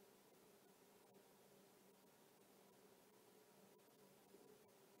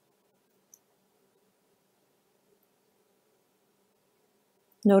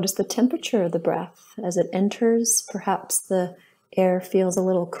 Notice the temperature of the breath. As it enters, perhaps the air feels a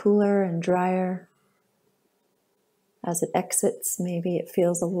little cooler and drier. As it exits, maybe it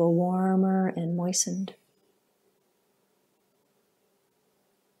feels a little warmer and moistened.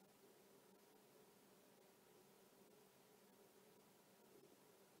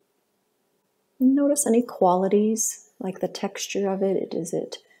 Notice any qualities, like the texture of it. Does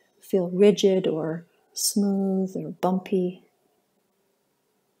it feel rigid or smooth or bumpy?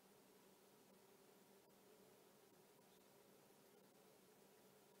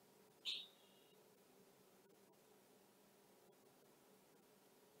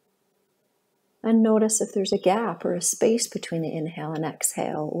 And notice if there's a gap or a space between the inhale and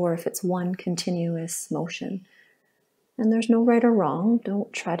exhale, or if it's one continuous motion. And there's no right or wrong.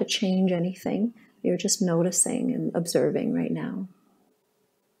 Don't try to change anything. You're just noticing and observing right now.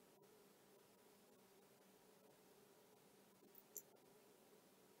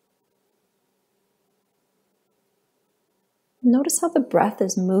 Notice how the breath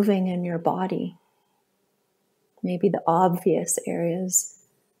is moving in your body. Maybe the obvious areas,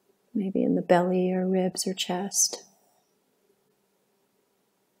 maybe in the belly or ribs or chest.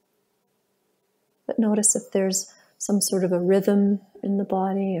 But notice if there's some sort of a rhythm in the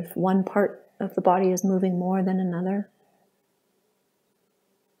body, if one part of the body is moving more than another.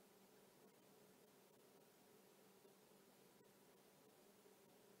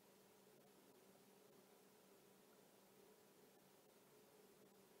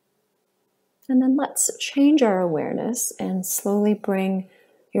 And then let's change our awareness and slowly bring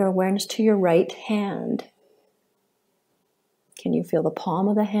your awareness to your right hand. Can you feel the palm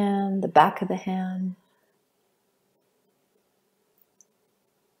of the hand, the back of the hand?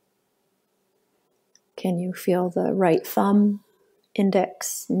 Can you feel the right thumb,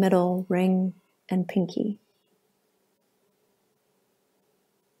 index, middle, ring, and pinky?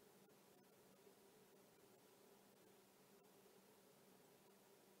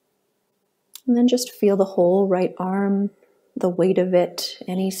 And then just feel the whole right arm, the weight of it,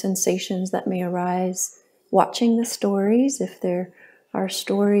 any sensations that may arise. Watching the stories, if there are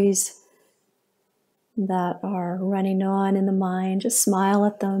stories that are running on in the mind, just smile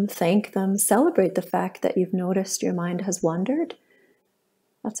at them, thank them, celebrate the fact that you've noticed your mind has wandered.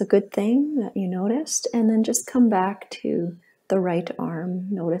 That's a good thing that you noticed. And then just come back to the right arm,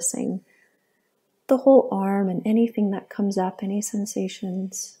 noticing the whole arm and anything that comes up, any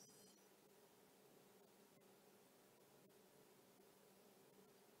sensations.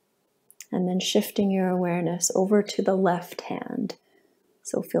 And then shifting your awareness over to the left hand.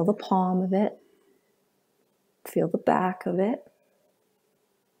 So feel the palm of it, feel the back of it.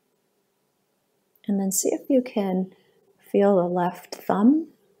 And then see if you can feel the left thumb,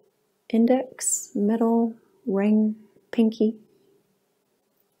 index, middle, ring, pinky.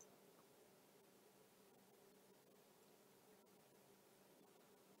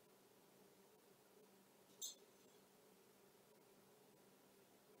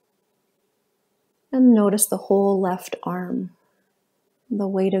 And notice the whole left arm, the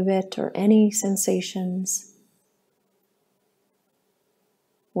weight of it or any sensations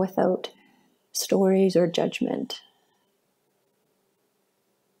without stories or judgment.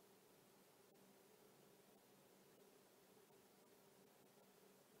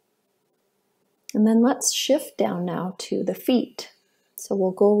 And then let's shift down now to the feet. So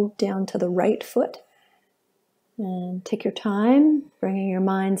we'll go down to the right foot and take your time, bringing your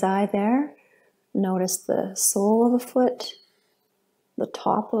mind's eye there. Notice the sole of the foot, the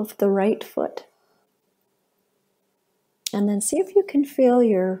top of the right foot. And then see if you can feel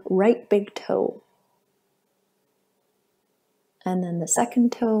your right big toe. And then the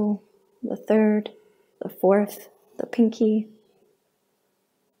second toe, the third, the fourth, the pinky.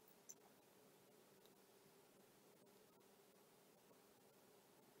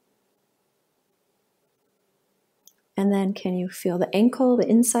 And then can you feel the ankle, the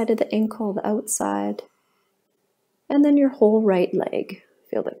inside of the ankle, the outside? And then your whole right leg.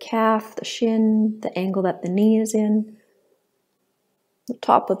 Feel the calf, the shin, the angle that the knee is in, the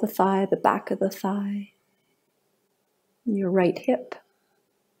top of the thigh, the back of the thigh, your right hip,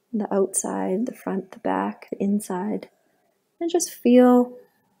 the outside, the front, the back, the inside. And just feel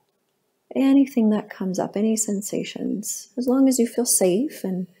anything that comes up, any sensations, as long as you feel safe.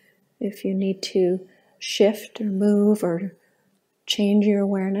 And if you need to shift or move or change your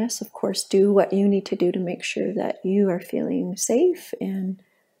awareness, of course, do what you need to do to make sure that you are feeling safe and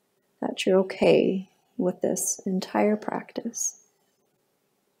that you're okay with this entire practice.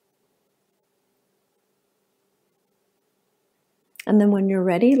 And then when you're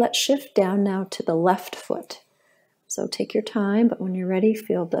ready, let's shift down now to the left foot. So take your time, but when you're ready,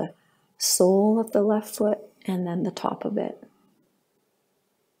 feel the sole of the left foot and then the top of it.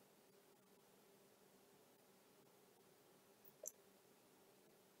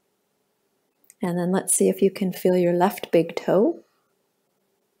 And then let's see if you can feel your left big toe.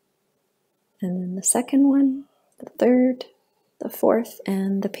 And then the second one, the third, the fourth,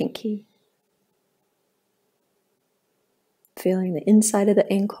 and the pinky. Feeling the inside of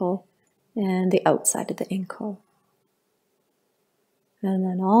the ankle and the outside of the ankle. And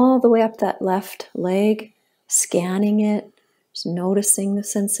then all the way up that left leg, scanning it, just noticing the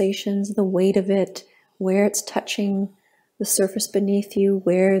sensations, the weight of it, where it's touching the surface beneath you,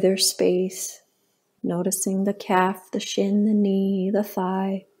 where there's space. Noticing the calf, the shin, the knee, the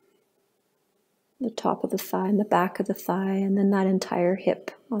thigh, the top of the thigh and the back of the thigh, and then that entire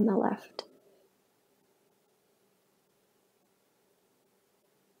hip on the left.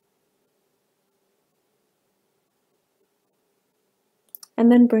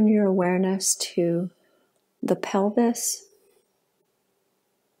 And then bring your awareness to the pelvis.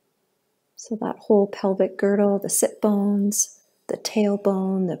 So that whole pelvic girdle, the sit bones, the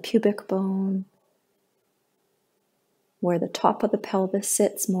tailbone, the pubic bone, where the top of the pelvis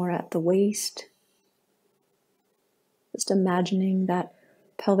sits more at the waist. Just imagining that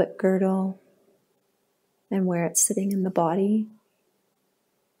pelvic girdle and where it's sitting in the body.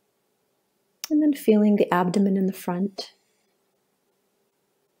 And then feeling the abdomen in the front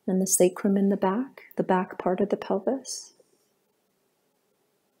and the sacrum in the back part of the pelvis.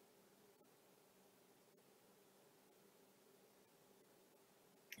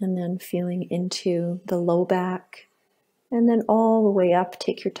 And then feeling into the low back, and then all the way up.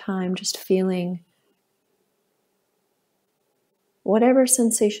 Take your time, just feeling whatever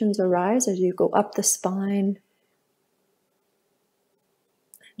sensations arise as you go up the spine.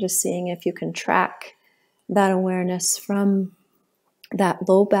 Just seeing if you can track that awareness from that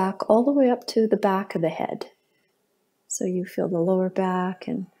low back all the way up to the back of the head. So you feel the lower back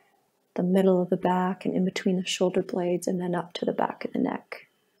and the middle of the back and in between the shoulder blades, and then up to the back of the neck.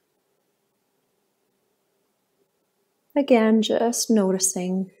 Again, just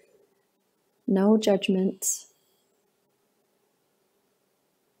noticing, no judgments.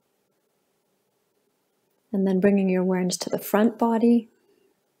 And then bringing your awareness to the front body.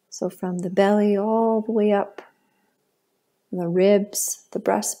 So from the belly all the way up, the ribs, the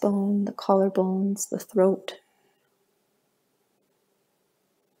breastbone, the collarbones, the throat.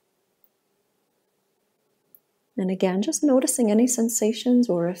 And again, just noticing any sensations,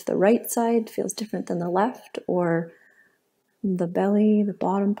 or if the right side feels different than the left, or the belly, the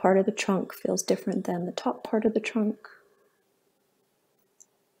bottom part of the trunk feels different than the top part of the trunk.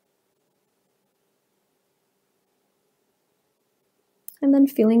 And then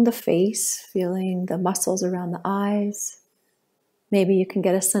feeling the face, feeling the muscles around the eyes. Maybe you can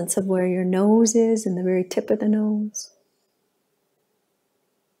get a sense of where your nose is and the very tip of the nose.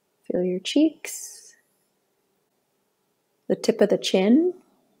 Feel your cheeks, the tip of the chin,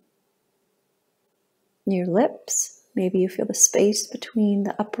 your lips. Maybe you feel the space between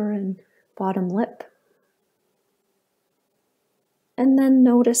the upper and bottom lip. And then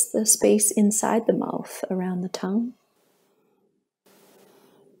notice the space inside the mouth around the tongue.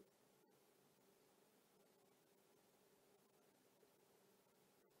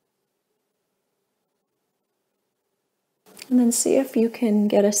 And then see if you can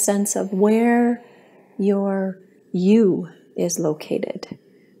get a sense of where your you is located,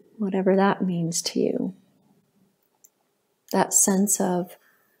 whatever that means to you. That sense of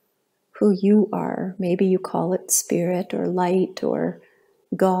who you are. Maybe you call it spirit or light or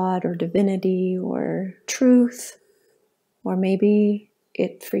God or divinity or truth. Or maybe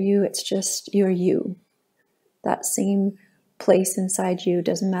for you it's just your you. That same place inside you,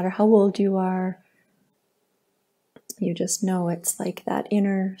 doesn't matter how old you are. You just know it's like that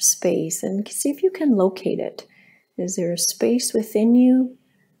inner space, and see if you can locate it. Is there a space within you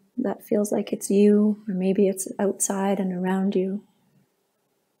that feels like it's you, or maybe it's outside and around you?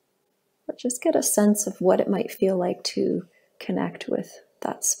 But just get a sense of what it might feel like to connect with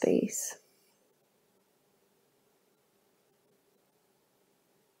that space.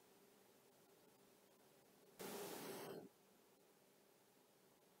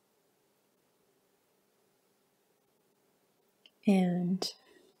 And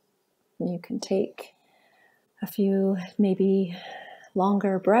you can take a few maybe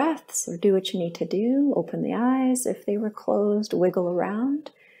longer breaths, or do what you need to do. Open the eyes if they were closed, wiggle around.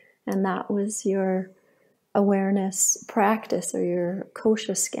 And that was your awareness practice, or your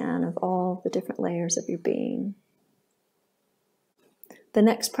kosha scan of all the different layers of your being. The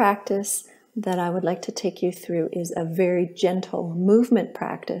next practice that I would like to take you through is a very gentle movement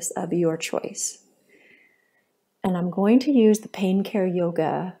practice of your choice. And I'm going to use the Pain Care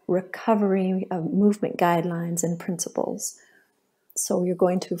Yoga recovery movement guidelines and principles. So you're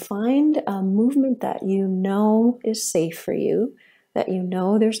going to find a movement that you know is safe for you, that you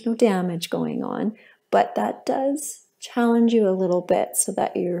know there's no damage going on, but that does challenge you a little bit so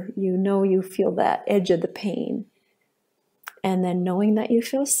that you feel that edge of the pain. And then knowing that you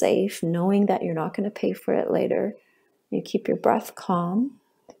feel safe, knowing that you're not going to pay for it later, you keep your breath calm,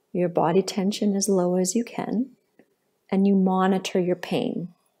 your body tension as low as you can, and you monitor your pain,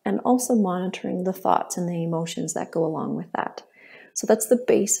 and also monitoring the thoughts and the emotions that go along with that. So that's the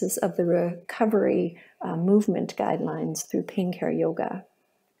basis of the recovery movement guidelines through Pain Care Yoga.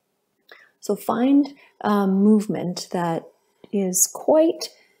 So find movement that is quite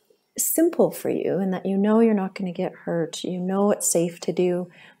simple for you and that you know you're not going to get hurt, you know it's safe to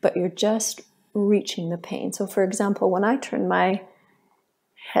do, but you're just reaching the pain. So for example, when I turn my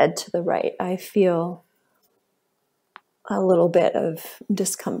head to the right, I feel a little bit of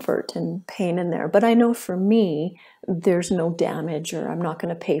discomfort and pain in there. But I know for me, there's no damage or I'm not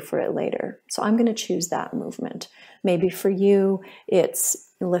going to pay for it later. So I'm going to choose that movement. Maybe for you, it's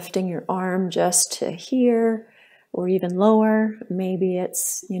lifting your arm just to here or even lower. Maybe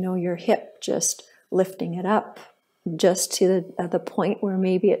it's, your hip, just lifting it up just to the point where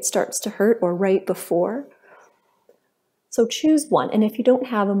maybe it starts to hurt or right before. So choose one. And if you don't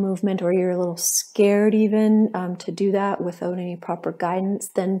have a movement or you're a little scared even to do that without any proper guidance,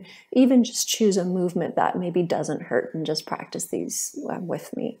 then even just choose a movement that maybe doesn't hurt and just practice these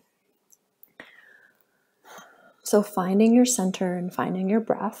with me. So finding your center and finding your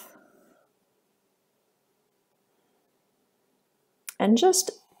breath. And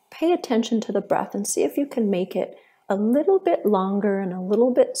just pay attention to the breath and see if you can make it a little bit longer and a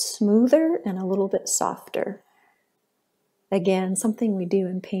little bit smoother and a little bit softer. Again, something we do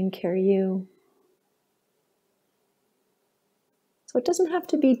in Pain Care U. So it doesn't have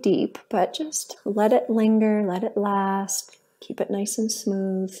to be deep, but just let it linger, let it last, keep it nice and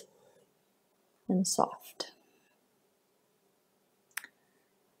smooth and soft.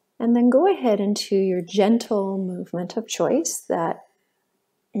 And then go ahead into your gentle movement of choice that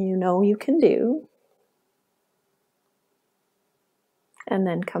you know you can do. And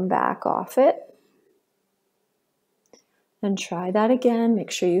then come back off it. And try that again. Make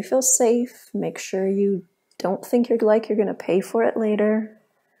sure you feel safe. Make sure you don't think you're going to pay for it later.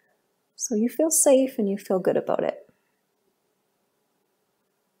 So you feel safe and you feel good about it.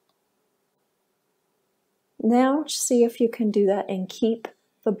 Now see if you can do that and keep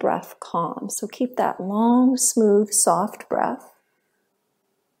the breath calm. So keep that long, smooth, soft breath.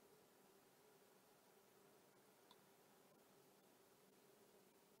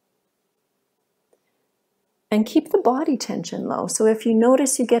 And keep the body tension low. So if you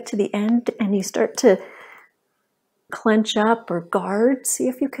notice you get to the end and you start to clench up or guard, see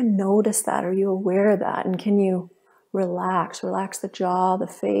if you can notice that. Are you aware of that? And can you relax? Relax the jaw, the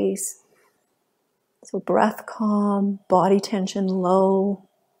face. So breath calm, body tension low.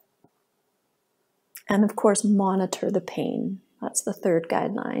 And of course, monitor the pain. That's the third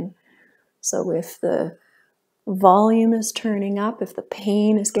guideline. So if the volume is turning up, if the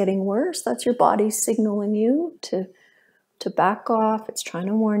pain is getting worse, that's your body signaling you to back off. It's trying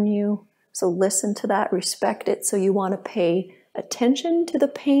to warn you. So listen to that, respect it. So you want to pay attention to the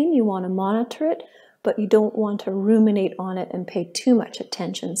pain, you want to monitor it, but you don't want to ruminate on it and pay too much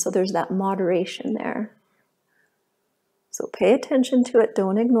attention. So there's that moderation there. So pay attention to it,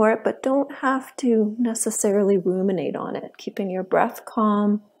 don't ignore it, but don't have to necessarily ruminate on it. Keeping your breath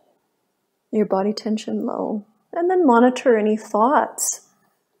calm, your body tension low. And then monitor any thoughts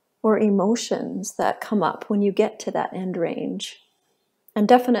or emotions that come up when you get to that end range. And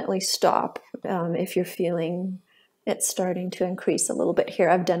definitely stop if you're feeling it's starting to increase a little bit here.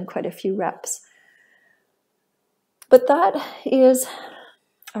 I've done quite a few reps. But that is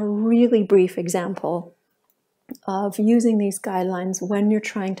a really brief example of using these guidelines when you're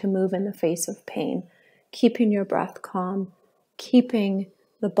trying to move in the face of pain. Keeping your breath calm, keeping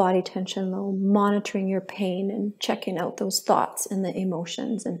the body tension low, monitoring your pain and checking out those thoughts and the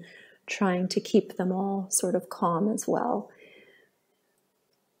emotions and trying to keep them all sort of calm as well.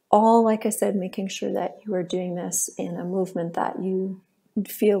 All, like I said, making sure that you are doing this in a movement that you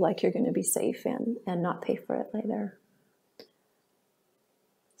feel like you're going to be safe in and not pay for it later.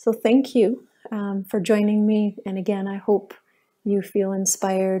 So thank you for joining me. And again, I hope you feel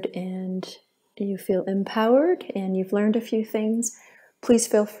inspired and you feel empowered and you've learned a few things. Please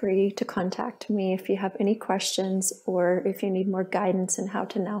feel free to contact me if you have any questions or if you need more guidance in how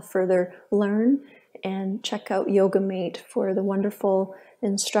to now further learn, and check out YogaMate for the wonderful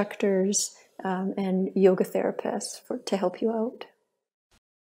instructors and yoga therapists to help you out.